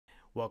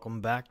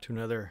Welcome back to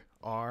another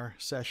R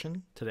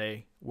session.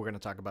 Today we're going to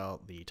talk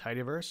about the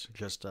Tidyverse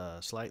just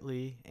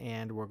slightly,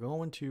 and we're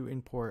going to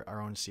import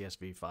our own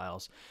CSV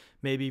files,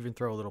 maybe even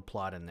throw a little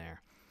plot in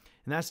there.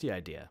 And that's the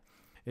idea,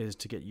 is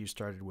to get you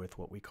started with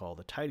what we call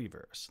the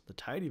Tidyverse. The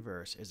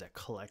Tidyverse is a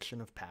collection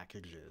of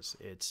packages.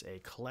 It's a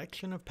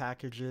collection of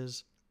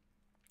packages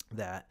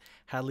that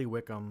Hadley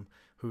Wickham,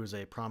 who is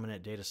a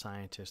prominent data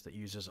scientist that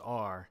uses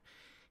R,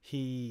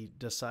 he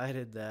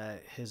decided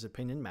that his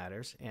opinion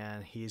matters,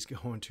 and he's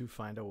going to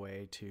find a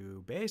way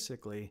to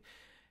basically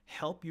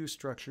help you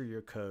structure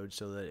your code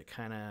so that it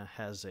kind of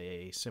has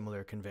a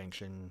similar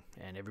convention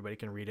and everybody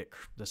can read it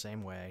the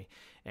same way,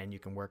 and you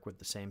can work with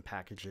the same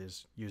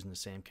packages using the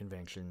same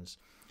conventions.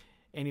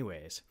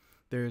 Anyways,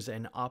 there's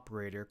an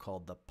operator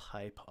called the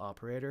pipe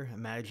operator.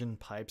 Imagine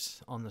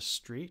pipes on the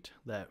street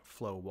that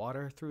flow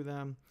water through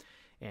them,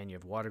 and you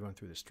have water going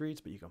through the streets,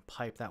 but you can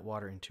pipe that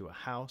water into a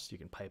house. You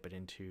can pipe it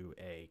into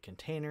a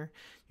container.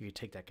 You can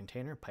take that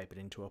container, pipe it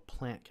into a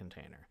plant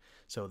container.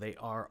 So they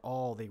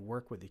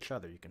work with each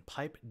other. You can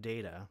pipe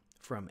data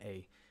from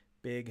a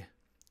big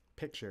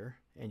picture,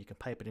 and you can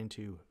pipe it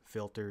into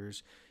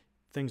filters,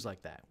 things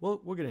like that. We'll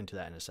get into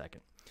that in a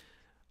second.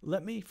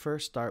 Let me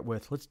first start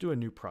with, let's do a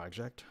new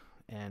project,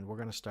 and we're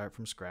going to start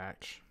from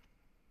scratch.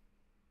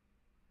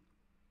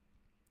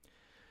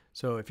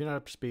 So if you're not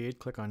up to speed,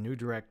 click on New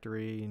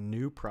Directory,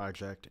 New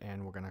Project,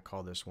 and we're going to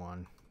call this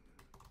one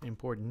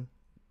Important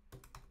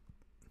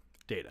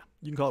Data.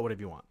 You can call it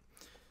whatever you want.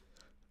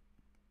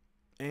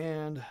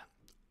 And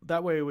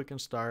that way we can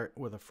start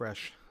with a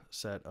fresh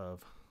set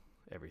of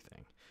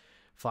everything.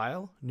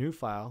 File, new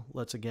file.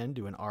 Let's again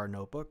do an R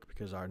notebook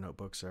because R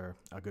notebooks are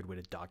a good way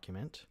to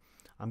document.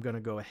 I'm going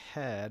to go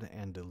ahead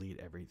and delete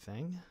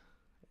everything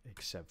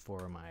except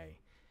for my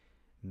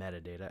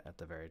metadata at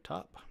the very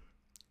top,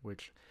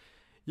 which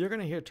you're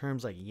going to hear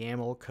terms like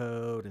YAML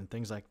code and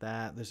things like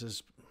that. This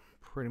is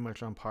pretty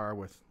much on par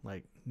with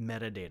like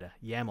metadata.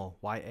 YAML,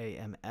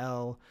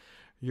 Y-A-M-L.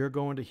 You're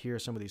going to hear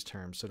some of these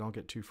terms, so don't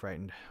get too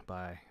frightened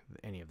by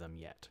any of them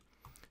yet.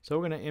 So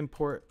we're going to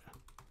import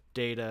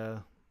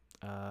data,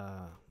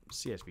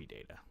 CSV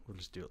data. We'll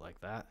just do it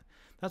like that.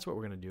 That's what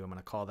we're going to do. I'm going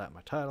to call that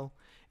my title.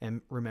 And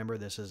remember,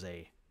 this is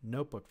a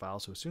notebook file,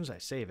 so as soon as I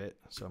save it,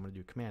 so I'm going to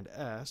do Command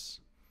S,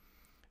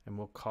 and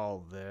we'll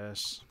call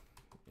this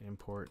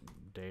import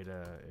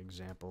data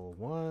example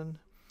 1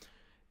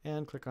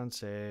 and click on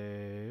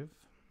save.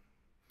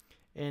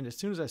 And as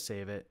soon as I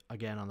save it,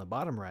 again on the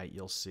bottom right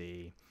you'll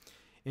see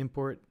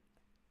import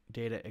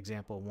data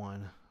example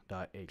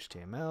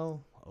 1.html.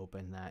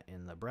 Open that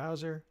in the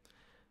browser.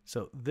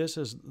 So this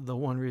is the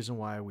one reason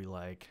why we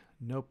like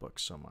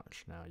notebooks so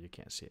much. Now you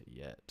can't see it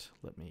yet.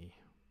 Let me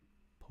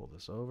pull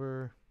this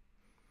over.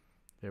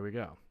 There we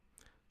go.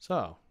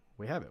 So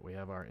we have it. We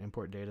have our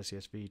import data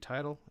CSV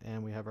title,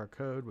 and we have our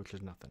code, which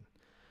is nothing.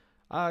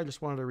 I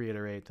just wanted to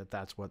reiterate that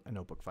that's what a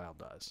notebook file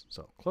does.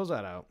 So close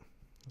that out.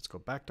 Let's go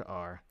back to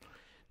R.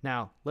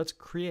 Now let's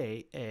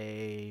create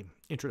a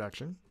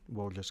introduction.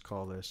 We'll just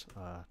call this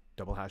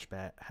double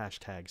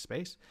hashtag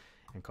space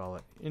and call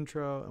it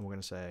intro. And we're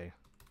going to say,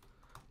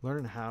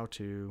 learn how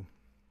to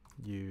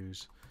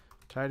use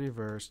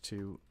Tidyverse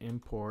to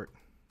import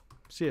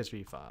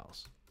CSV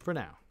files. For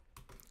now,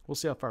 we'll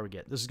see how far we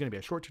get. This is going to be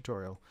a short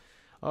tutorial.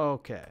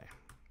 Okay,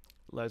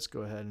 let's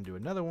go ahead and do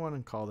another one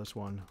and call this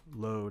one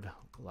load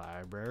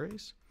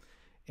libraries.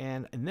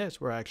 And in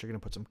this, we're actually going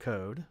to put some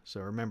code.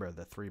 So remember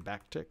the 3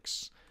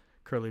 backticks,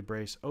 curly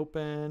brace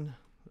open,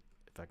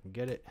 if I can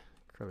get it,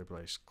 curly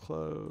brace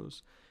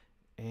close,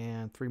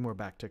 and 3 more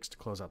backticks to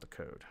close out the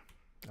code.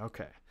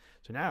 Okay,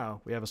 so now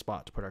we have a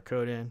spot to put our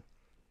code in.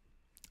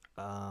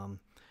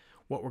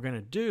 What we're going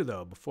to do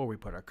though, before we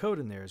put our code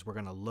in there, is we're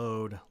going to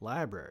load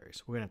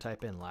libraries. We're going to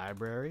type in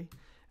library, and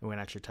we're going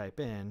to actually type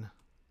in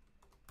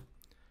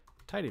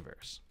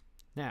Tidyverse.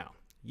 Now,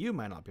 you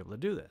might not be able to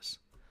do this.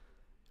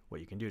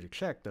 What you can do to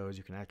check though is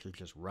you can actually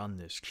just run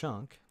this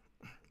chunk.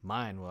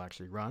 Mine will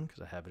actually run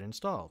because I have it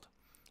installed.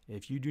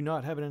 If you do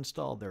not have it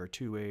installed, there are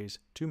 2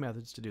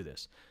 methods to do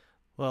this.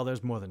 Well,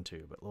 there's more than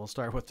 2, but we'll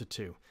start with the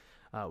 2.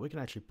 We can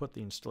actually put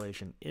the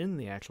installation in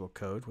the actual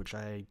code, which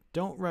I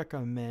don't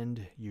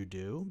recommend you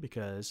do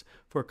because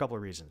for a couple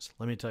of reasons.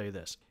 Let me tell you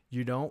this.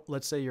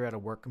 Let's say you're at a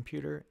work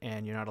computer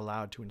and you're not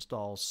allowed to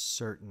install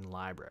certain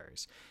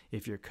libraries.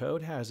 If your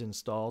code has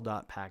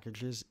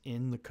install.packages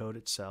in the code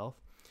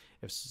itself,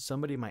 if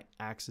somebody might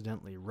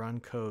accidentally run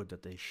code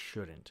that they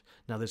shouldn't.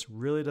 Now this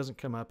really doesn't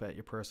come up at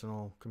your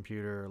personal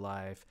computer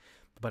life,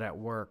 but at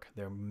work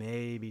there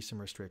may be some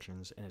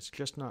restrictions, and it's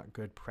just not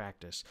good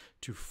practice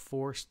to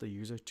force the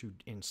user to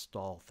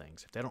install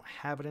things. If they don't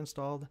have it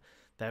installed,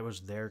 that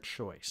was their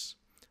choice.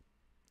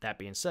 That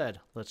being said,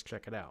 let's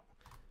check it out.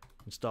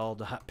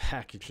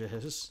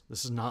 Install.packages.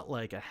 This is not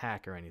like a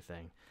hack or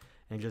anything.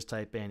 And just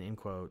type in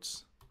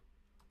quotes,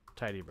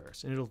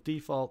 Tidyverse. And it'll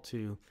default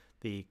to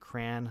the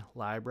CRAN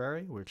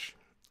library, which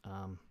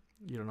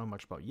you don't know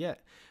much about yet.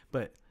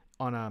 But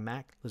on a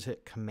Mac, let's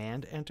hit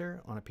Command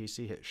Enter. On a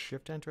PC, hit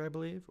Shift Enter, I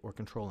believe, or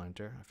Control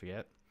Enter, I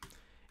forget.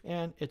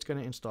 and it's going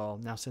to install.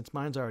 Now, since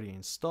mine's already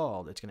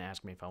installed, it's going to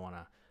ask me if I want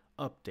to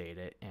update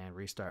it and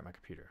restart my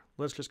computer.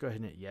 Let's just go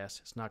ahead and hit yes.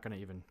 It's not going to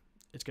even,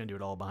 it's going to do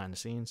it all behind the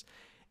scenes.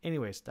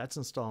 Anyways, that's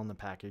installing the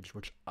package,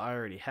 which I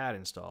already had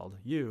installed.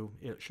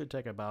 It should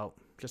take about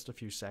just a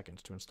few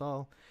seconds to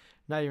install.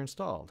 Now you're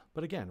installed.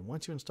 But again,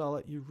 once you install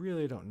it, you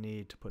really don't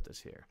need to put this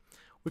here.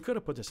 We could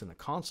have put this in the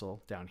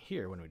console down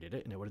here when we did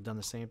it, and it would have done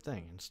the same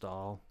thing.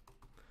 Install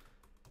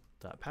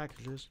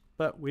 .packages,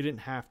 but we didn't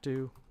have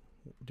to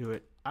do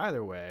it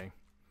either way.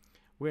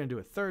 We're going to do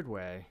a third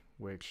way,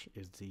 which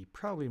is the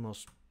probably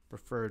most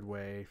preferred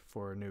way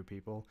for new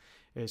people,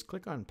 is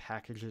click on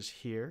packages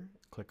here,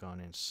 click on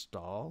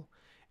install,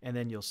 and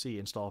then you'll see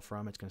install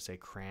from, it's going to say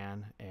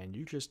CRAN, and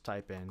you just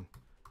type in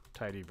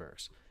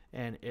Tidyverse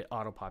and it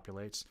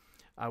auto-populates.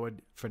 I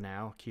would, for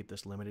now, keep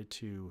this limited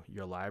to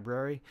your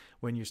library.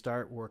 When you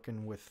start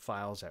working with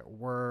files at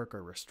work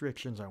or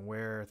restrictions on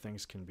where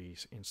things can be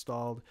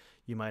installed,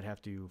 you might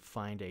have to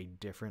find a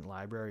different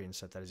library and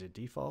set that as a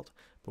default,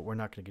 but we're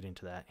not going to get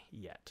into that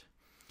yet.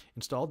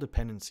 Install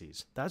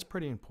dependencies. That's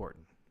pretty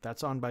important.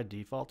 That's on by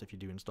default if you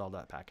do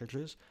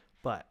install.packages,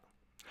 but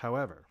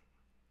however,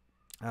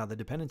 the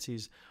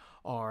dependencies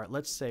are,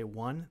 let's say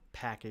one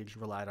package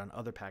relied on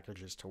other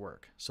packages to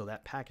work. So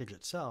that package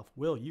itself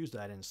will use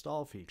that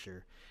install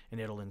feature and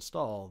it'll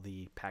install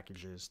the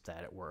packages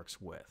that it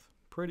works with.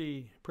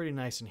 Pretty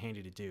nice and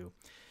handy to do.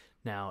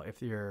 Now,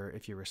 if you're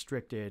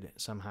restricted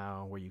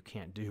somehow where you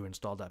can't do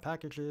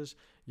install.packages,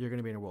 you're going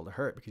to be in a world of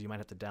hurt because you might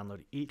have to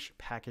download each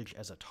package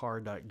as a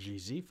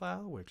tar.gz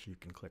file, which you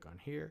can click on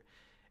here,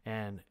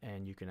 and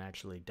you can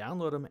actually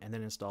download them and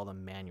then install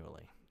them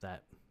manually.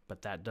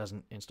 But that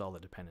doesn't install the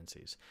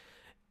dependencies.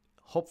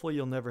 Hopefully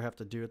you'll never have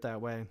to do it that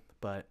way,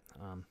 but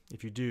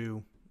if you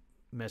do,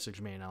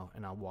 message me and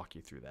I'll walk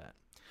you through that.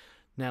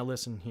 Now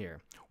listen here.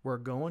 We're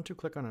going to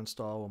click on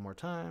install one more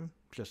time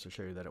just to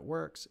show you that it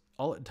works.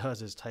 All it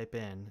does is type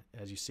in,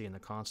 as you see in the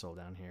console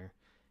down here,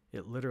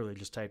 it literally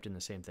just typed in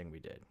the same thing we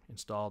did.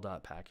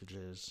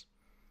 Install.packages.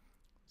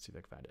 Let's see if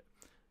I can find it.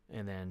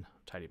 And then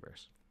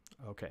Tidyverse.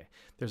 Okay,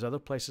 there's other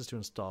places to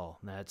install.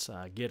 That's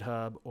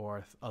GitHub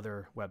or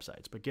other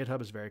websites, but GitHub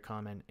is very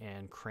common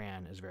and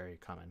CRAN is very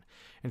common.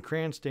 And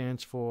CRAN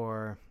stands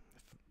for,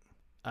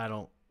 I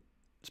don't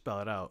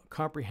spell it out,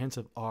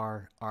 Comprehensive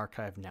R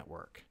Archive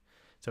Network.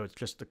 So it's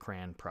just the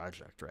CRAN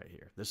project right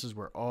here. This is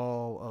where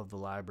all of the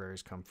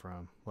libraries come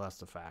from. Well, that's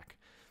the fact.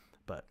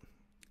 But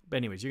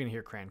anyways, you're going to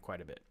hear CRAN quite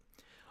a bit.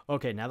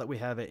 Okay, now that we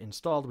have it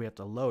installed, we have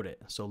to load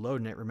it. So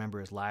loading it, remember,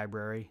 is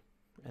library,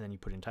 and then you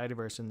put in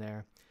Tidyverse in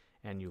there,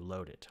 and you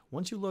load it.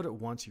 Once you load it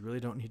once, you really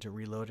don't need to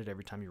reload it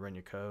every time you run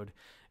your code.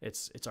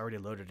 It's already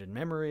loaded in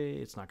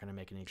memory. It's not going to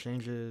make any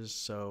changes,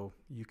 so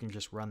you can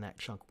just run that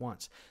chunk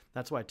once.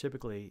 That's why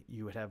typically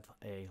you would have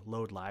a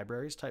load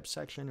libraries type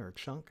section or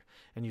chunk,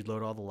 and you'd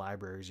load all the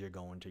libraries you're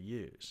going to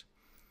use.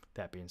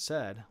 That being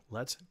said,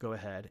 let's go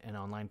ahead and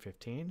on line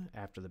 15,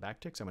 after the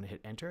backticks, I'm going to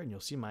hit enter, and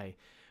you'll see my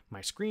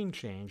screen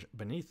change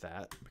beneath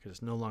that because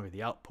it's no longer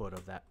the output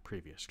of that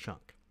previous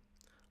chunk.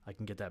 I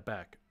can get that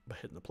back by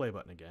hitting the play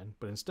button again,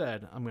 but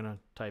instead I'm going to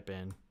type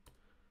in,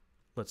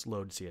 let's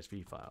load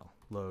CSV file,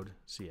 load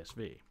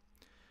CSV.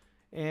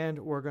 And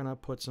we're going to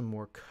put some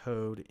more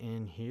code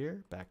in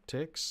here,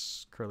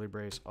 backticks, curly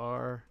brace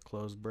R,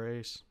 close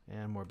brace,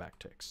 and more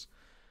backticks.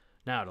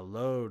 Now to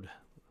load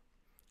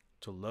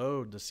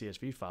the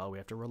CSV file, we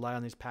have to rely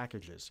on these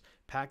packages.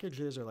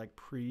 Packages are like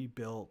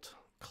pre-built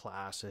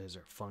classes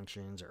or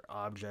functions or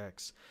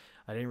objects.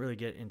 I didn't really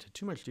get into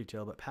too much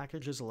detail, but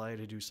packages allow you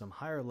to do some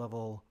higher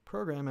level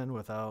programming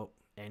without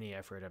any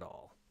effort at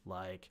all.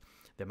 Like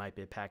there might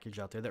be a package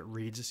out there that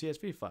reads a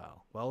CSV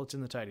file. Well, it's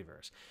in the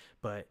Tidyverse.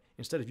 But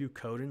instead of you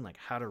coding like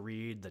how to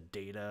read the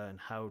data and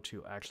how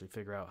to actually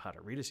figure out how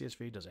to read a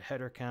CSV, does a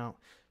header count,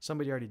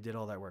 somebody already did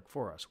all that work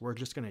for us. We're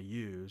just going to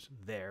use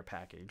their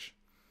package.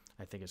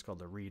 I think it's called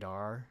the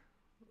readr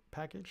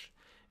package,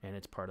 and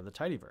it's part of the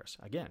Tidyverse.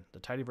 Again, the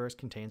Tidyverse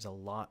contains a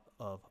lot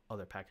of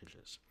other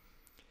packages.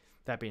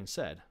 That being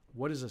said,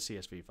 what is a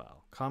CSV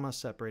file? Comma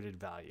separated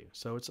value.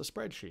 So it's a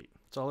spreadsheet.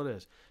 That's all it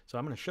is. So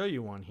I'm going to show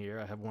you one here.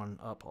 I have one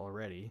up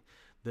already.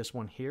 This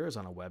one here is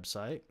on a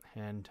website,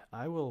 and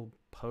I will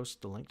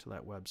post the link to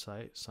that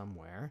website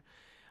somewhere.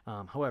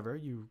 However,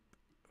 you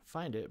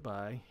find it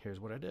by, here's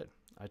what I did.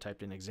 I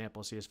typed in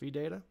example CSV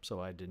data,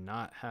 so I did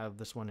not have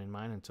this one in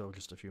mind until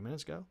just a few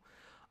minutes ago.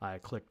 I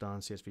clicked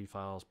on CSV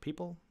files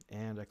people,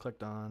 and I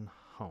clicked on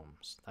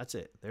homes. That's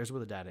it. There's where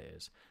the data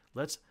is.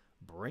 Let's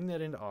bring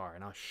that into R,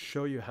 and I'll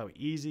show you how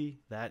easy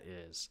that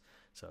is.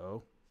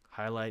 So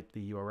highlight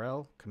the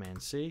URL,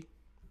 Command C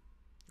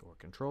or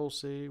Control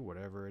C,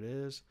 whatever it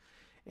is,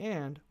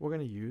 and we're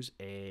going to use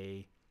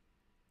a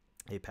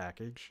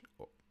package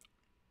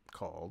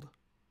called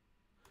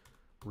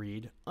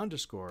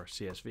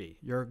read_CSV.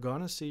 You're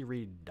going to see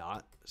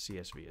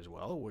read.csv as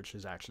well, which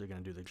is actually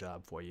going to do the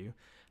job for you.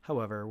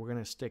 However, we're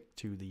going to stick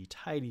to the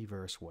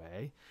Tidyverse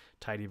way.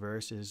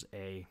 Tidyverse is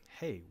a,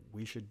 hey,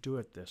 we should do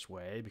it this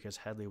way because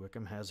Hadley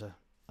Wickham has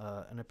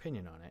an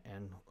opinion on it,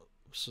 and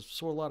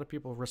So a lot of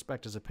people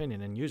respect his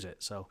opinion and use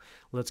it. So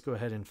let's go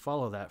ahead and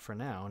follow that for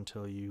now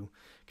until you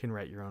can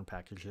write your own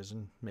packages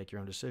and make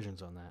your own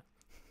decisions on that.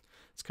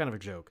 It's kind of a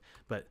joke,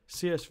 but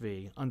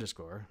CSV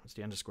underscore, it's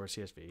the underscore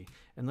CSV,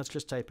 and let's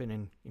just type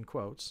in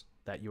quotes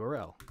that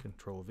URL,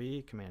 Control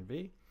V, Command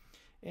V,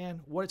 and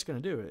what it's going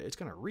to do, it's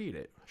going to read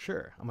it.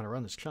 Sure, I'm going to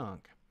run this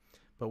chunk,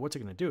 but what's it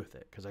going to do with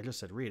it? Because I just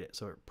said read it,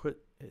 so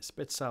it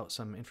spits out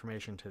some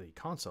information to the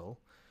console,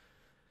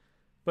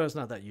 but it's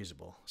not that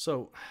usable.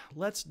 So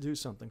let's do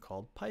something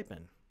called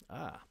piping.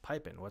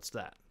 Piping, what's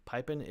that?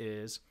 Piping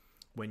is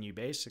when you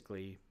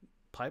basically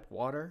pipe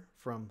water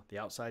from the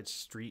outside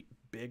street,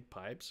 big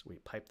pipes. We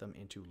pipe them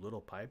into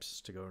little pipes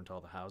to go into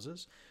all the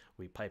houses.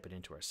 We pipe it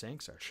into our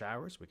sinks, our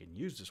showers. We can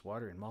use this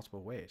water in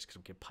multiple ways because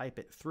we can pipe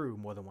it through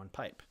more than one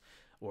pipe,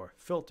 or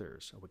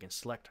filters, or we can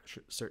select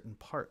certain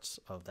parts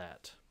of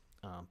that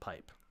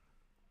pipe.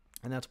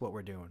 And that's what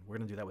we're doing. We're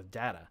going to do that with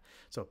data.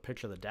 So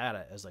picture the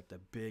data as like the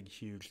big,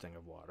 huge thing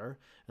of water,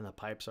 and the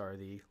pipes are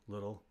the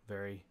little,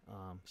 very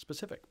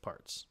specific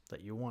parts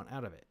that you want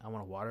out of it. I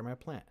want to water my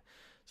plant.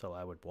 So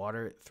I would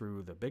water it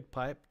through the big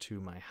pipe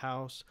to my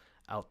house,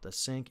 out the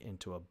sink,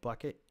 into a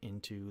bucket,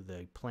 into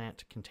the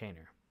plant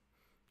container.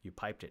 You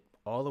piped it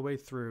all the way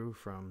through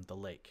from the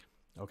lake.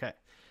 Okay,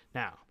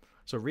 now,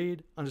 so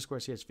read underscore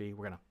CSV,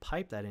 we're going to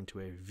pipe that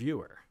into a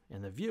viewer.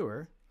 And the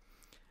viewer,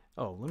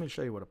 oh, let me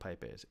show you what a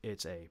pipe is.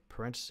 It's a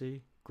parenthesis,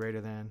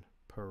 greater than,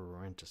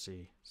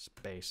 parenthesis,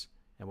 space,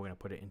 and we're going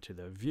to put it into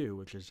the view,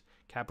 which is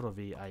capital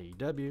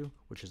V-I-E-W,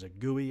 which is a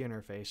GUI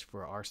interface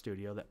for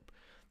RStudio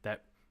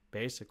that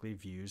basically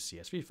views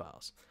CSV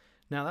files.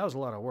 Now that was a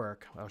lot of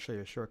work. I'll show you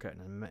a shortcut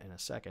in a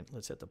second.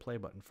 Let's hit the play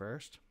button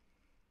first.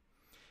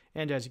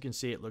 And as you can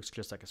see, it looks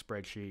just like a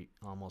spreadsheet.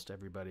 Almost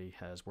everybody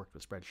has worked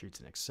with spreadsheets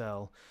in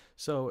Excel.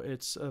 So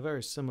it's a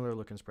very similar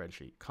looking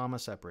spreadsheet, comma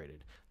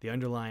separated. The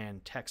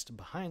underlying text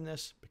behind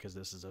this, because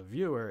this is a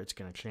viewer, it's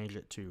going to change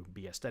it to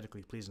be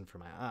aesthetically pleasing for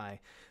my eye.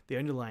 The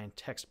underlying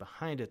text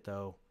behind it,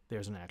 though,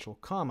 there's an actual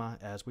comma,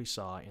 as we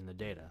saw in the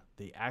data.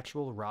 The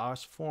actual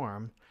rawest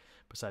form,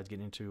 besides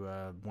getting into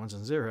ones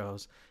and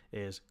zeros,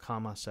 is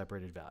comma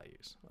separated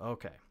values.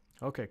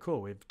 Okay,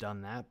 cool, we've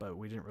done that, but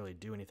we didn't really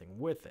do anything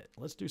with it.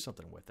 Let's do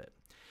something with it.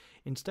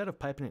 Instead of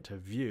piping it to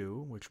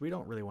view, which we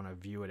don't really want to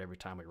view it every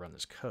time we run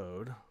this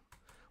code,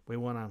 we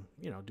want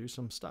to, do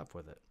some stuff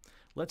with it.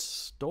 Let's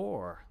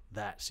store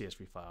that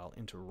CSV file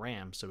into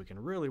RAM so we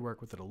can really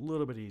work with it a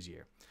little bit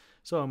easier.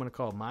 So I'm going to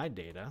call my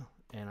data,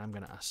 and I'm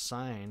going to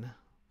assign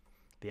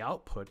the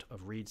output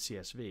of read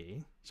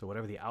CSV. So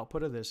whatever the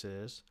output of this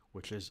is,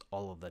 which is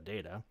all of the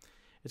data,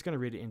 it's going to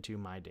read it into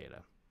my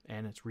data.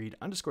 And it's read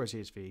underscore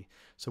CSV.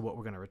 So what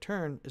we're going to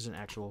return is an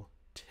actual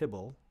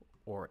tibble,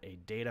 or a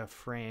data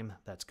frame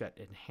that's got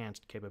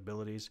enhanced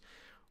capabilities,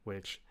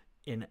 which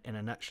in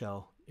a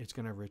nutshell, it's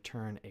going to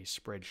return a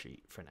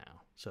spreadsheet for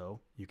now.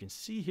 So you can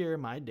see here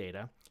my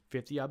data,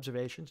 50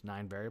 observations,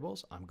 9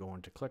 variables. I'm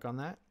going to click on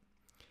that.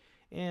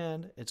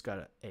 And it's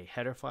got a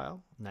header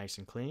file, nice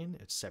and clean.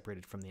 It's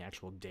separated from the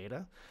actual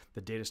data.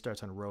 The data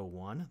starts on row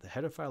 1. The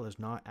header file is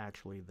not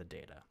actually the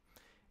data.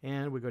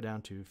 And we go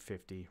down to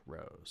 50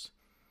 rows.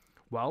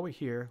 While we're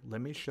here, let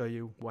me show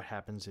you what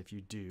happens if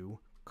you do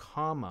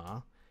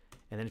comma,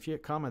 and then if you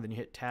hit comma, then you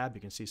hit tab,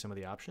 you can see some of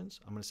the options.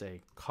 I'm going to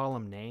say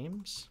column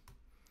names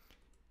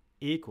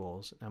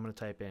equals, and I'm going to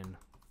type in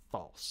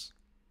false.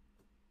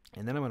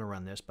 And then I'm going to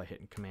run this by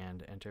hitting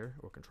Command Enter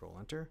or Control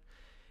Enter.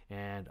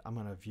 And I'm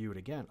going to view it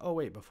again. Oh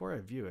wait, before I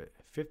view it,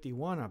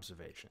 51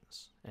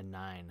 observations and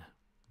 9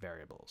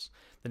 variables.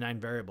 The 9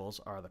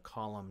 variables are the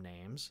column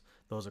names.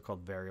 Those are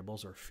called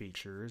variables or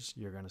features.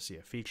 You're going to see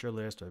a feature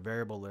list, a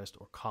variable list,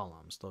 or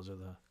columns. Those are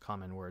the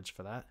common words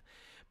for that.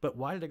 But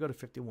why did I go to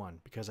 51?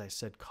 Because I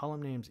said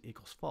column names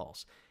equals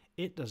false.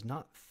 It does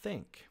not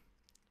think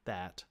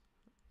that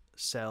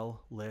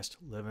cell, list,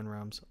 living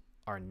rooms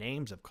are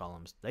names of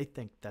columns. They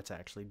think that's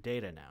actually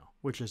data now,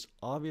 which is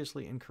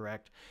obviously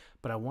incorrect,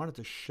 but I wanted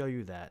to show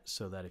you that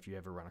so that if you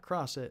ever run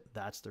across it,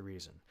 that's the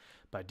reason.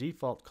 By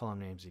default, column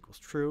names equals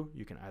true.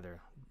 You can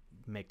either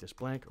make this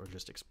blank or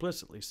just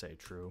explicitly say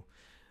true,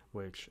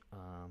 which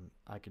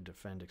I could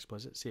defend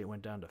explicit. See, it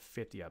went down to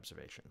 50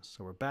 observations.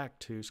 So we're back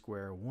to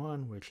square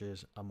one, which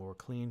is a more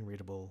clean,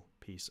 readable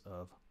piece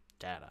of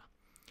data.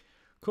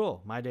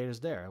 Cool, my data's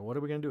there. What are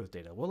we going to do with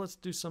data? Well, let's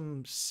do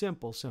some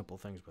simple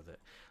things with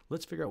it.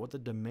 Let's figure out what the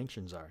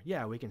dimensions are.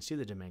 Yeah, we can see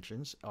the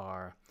dimensions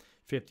are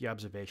 50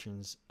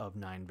 observations of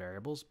 9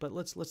 variables, but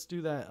let's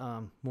do that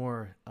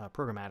more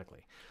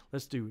programmatically.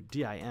 Let's do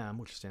DIM,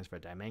 which stands for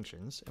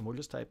dimensions, and we'll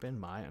just type in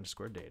my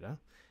underscore data,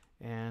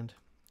 and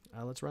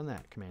let's run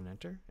that. Command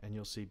Enter, and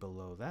you'll see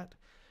below that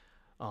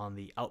on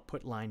the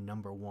output line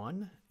number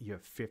 1, you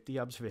have 50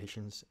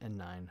 observations and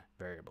 9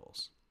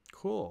 variables.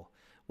 Cool.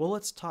 Well,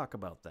 let's talk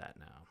about that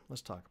now.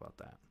 Let's talk about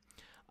that.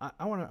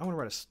 I want to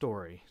write a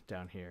story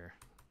down here.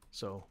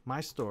 So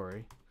my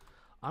story,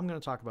 I'm going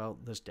to talk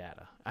about this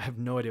data. I have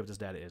no idea what this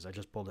data is. I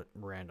just pulled it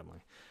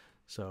randomly.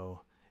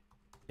 So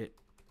it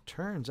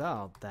turns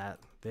out that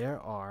there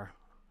are,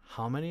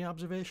 how many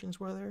observations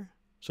were there?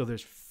 So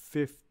there's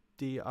 50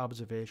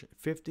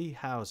 50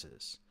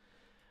 houses.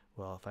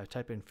 Well, if I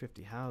type in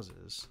 50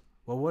 houses,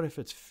 well, what if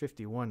it's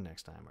 51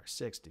 next time, or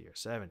 60, or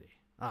 70?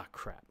 Ah,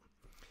 crap.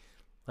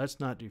 Let's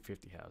not do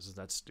 50 houses.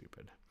 That's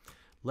stupid.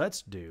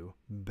 Let's do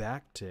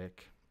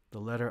backtick the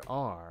letter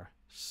R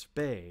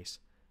space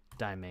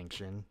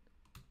dimension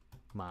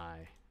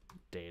my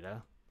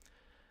data,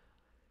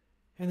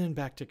 and then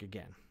backtick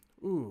again.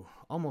 Ooh,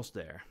 almost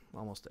there,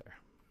 almost there.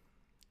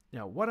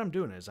 Now, what I'm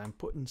doing is I'm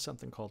putting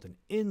something called an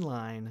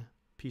inline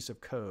piece of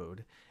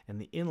code,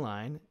 and the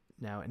inline,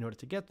 now in order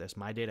to get this,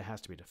 my data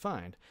has to be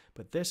defined,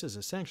 but this is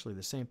essentially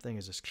the same thing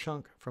as this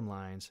chunk from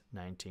lines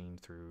 19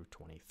 through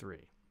 23.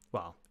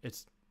 Well,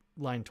 it's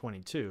line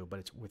 22, but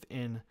it's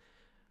within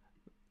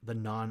the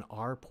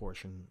non-R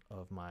portion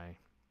of my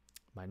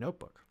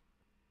notebook.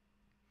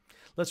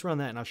 Let's run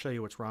that and I'll show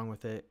you what's wrong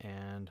with it.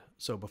 And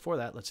so before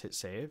that, let's hit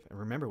save. And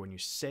remember, when you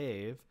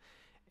save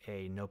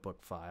a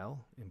notebook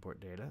file, import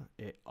data,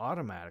 it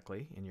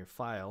automatically in your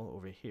file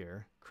over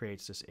here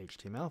creates this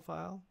HTML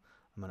file.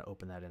 I'm going to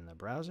open that in the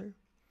browser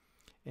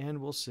and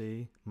we'll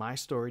see my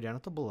story down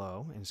at the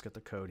below, and it's got the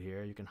code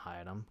here. You can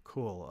hide them.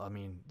 Cool. I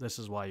mean, this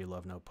is why you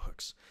love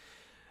notebooks.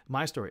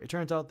 My story. It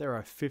turns out there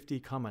are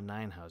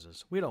 50,9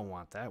 houses. We don't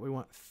want that. We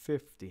want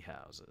 50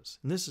 houses.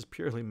 And this is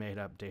purely made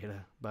up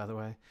data, by the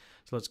way.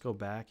 So let's go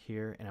back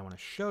here and I want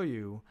to show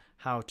you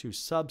how to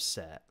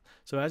subset.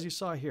 So as you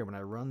saw here, when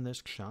I run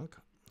this chunk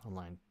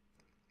on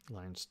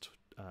lines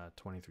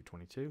 20 through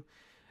 22,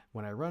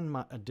 when I run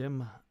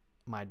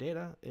my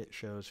data, it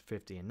shows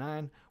 50 and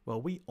 9.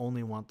 Well, we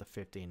only want the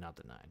 50 and not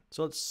the 9.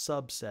 So let's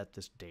subset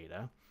this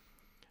data.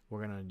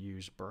 We're going to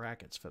use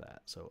brackets for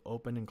that. So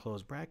open and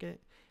close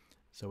bracket.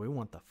 So we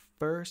want the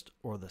first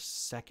or the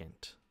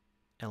second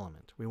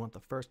element. We want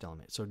the first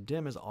element. So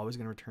dim is always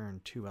going to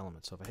return 2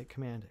 elements. So if I hit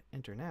Command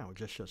Enter now, it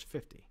just shows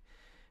 50.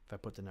 If I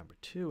put the number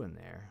 2 in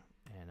there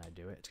and I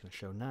do it, it's going to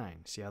show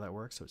 9. See how that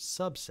works? So it's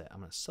subset. I'm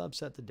going to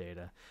subset the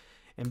data.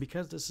 And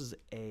because this is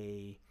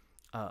a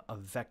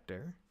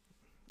vector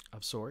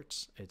of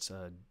sorts, it's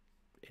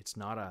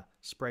not a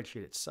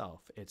spreadsheet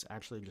itself. It's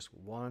actually just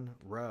one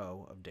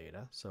row of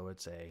data. So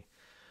it's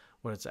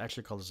what it's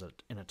actually called is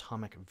an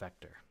atomic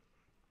vector.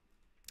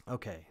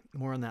 Okay,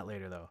 more on that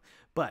later though.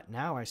 But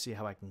now I see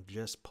how I can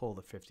just pull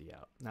the 50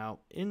 out. Now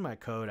in my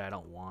code, I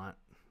don't want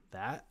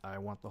that. I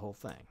want the whole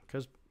thing,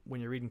 because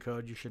when you're reading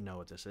code, you should know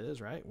what this is,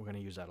 right? We're going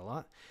to use that a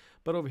lot.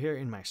 But over here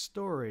in my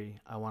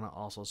story, I want to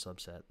also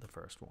subset the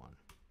first one.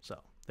 So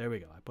there we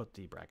go. I put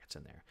the brackets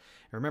in there.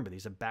 And remember,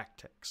 these are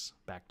backticks.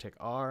 Backtick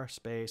R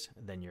space,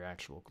 and then your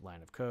actual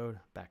line of code,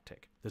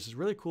 backtick. This is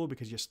really cool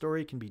because your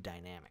story can be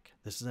dynamic.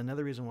 This is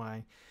another reason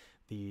why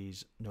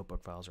these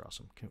notebook files are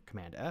awesome.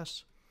 Command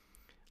S.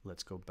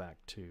 Let's go back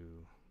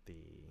to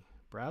the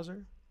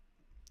browser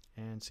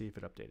and see if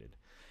it updated.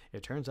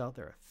 It turns out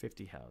there are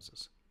 50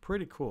 houses.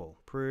 Pretty cool,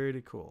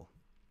 pretty cool.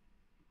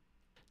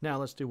 Now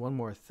let's do one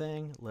more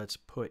thing. Let's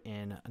put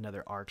in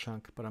another R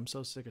chunk, but I'm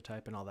so sick of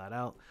typing all that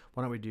out.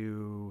 Why don't we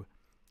do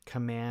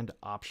Command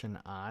Option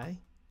I,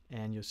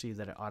 and you'll see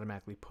that it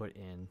automatically put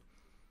in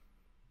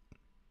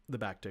the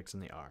backticks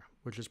in the R,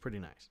 which is pretty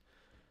nice.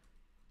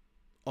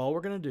 All we're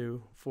gonna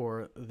do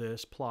for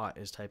this plot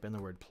is type in the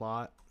word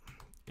plot,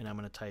 and I'm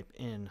going to type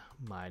in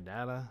my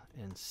data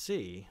and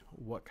see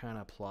what kind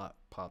of plot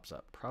pops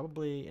up.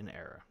 Probably an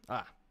error.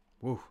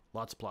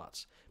 Lots of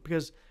plots.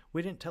 Because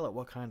we didn't tell it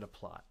what kind of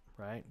plot,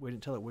 right? We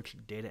didn't tell it which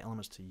data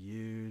elements to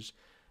use,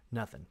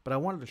 nothing. But I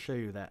wanted to show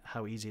you that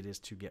how easy it is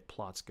to get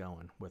plots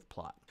going with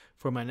plot.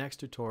 For my next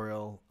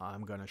tutorial,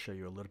 I'm going to show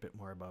you a little bit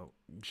more about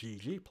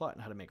ggplot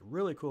and how to make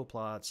really cool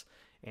plots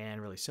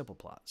and really simple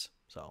plots.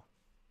 So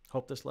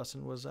hope this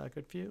lesson was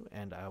good for you,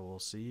 and I will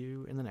see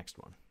you in the next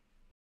one.